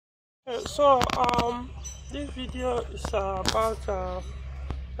This video is about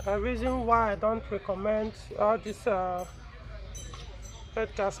a reason why I don't recommend all this head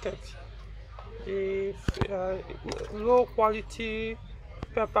gasket, the low quality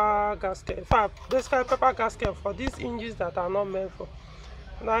pepper gasket. In fact, basically pepper gasket for these engines that are not meant for.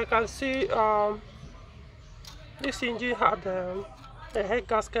 Now you can see this engine had a head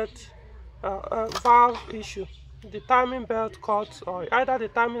gasket valve issue. The timing belt cut, or either the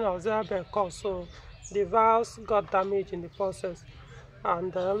timing or zero belt cut, so the valves got damaged in the process.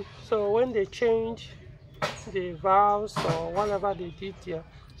 And so when they change the valves or whatever they did there,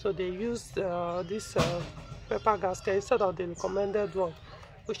 so they used this pepper gasket instead of the recommended one,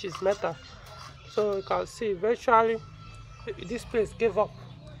 which is metal. So you can see virtually this place gave up.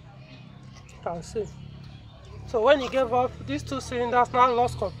 You can see. So when it gave up, these two cylinders now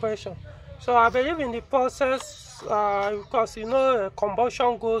lost compression. So I believe in the process, because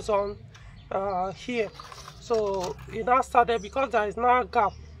combustion goes on here. So it now started, because there is now a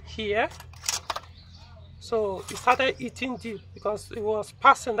gap here. So it started eating deep because it was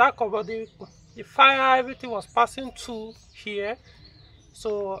passing that cover, the fire, everything was passing through here.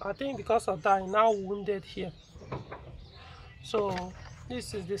 So I think because of that, it now wounded here. So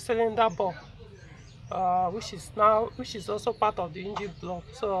this is the cylinder ball. Which is also part of the engine block.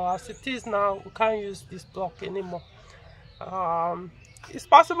 So as it is now, we can't use this block anymore. It's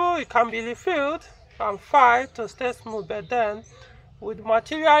possible it can be refilled and filed to stay smooth, but then with the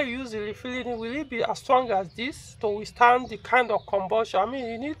material used in refilling, will it be as strong as this to withstand the kind of combustion? I mean,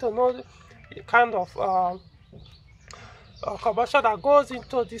 you need to know the kind of combustion that goes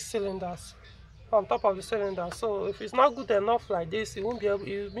into these cylinders, on top of the cylinder. So if it's not good enough like this, it won't be able,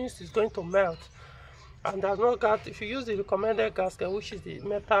 it means it's going to melt. And there's no gasket. If you use the recommended gasket, which is the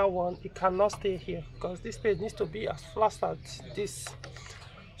metal one, it cannot stay here because this place needs to be as flat as this.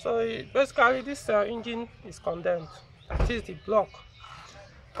 So basically this engine is condemned. That is the block.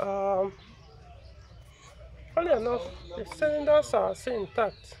 Funny enough, the cylinders are still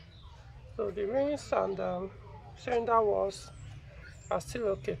intact. So the rings and cylinder walls are still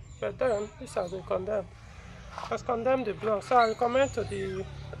okay. But then this has been condemned. Has condemned the block. So I recommend to the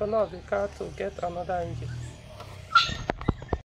owner of the car to get another engine.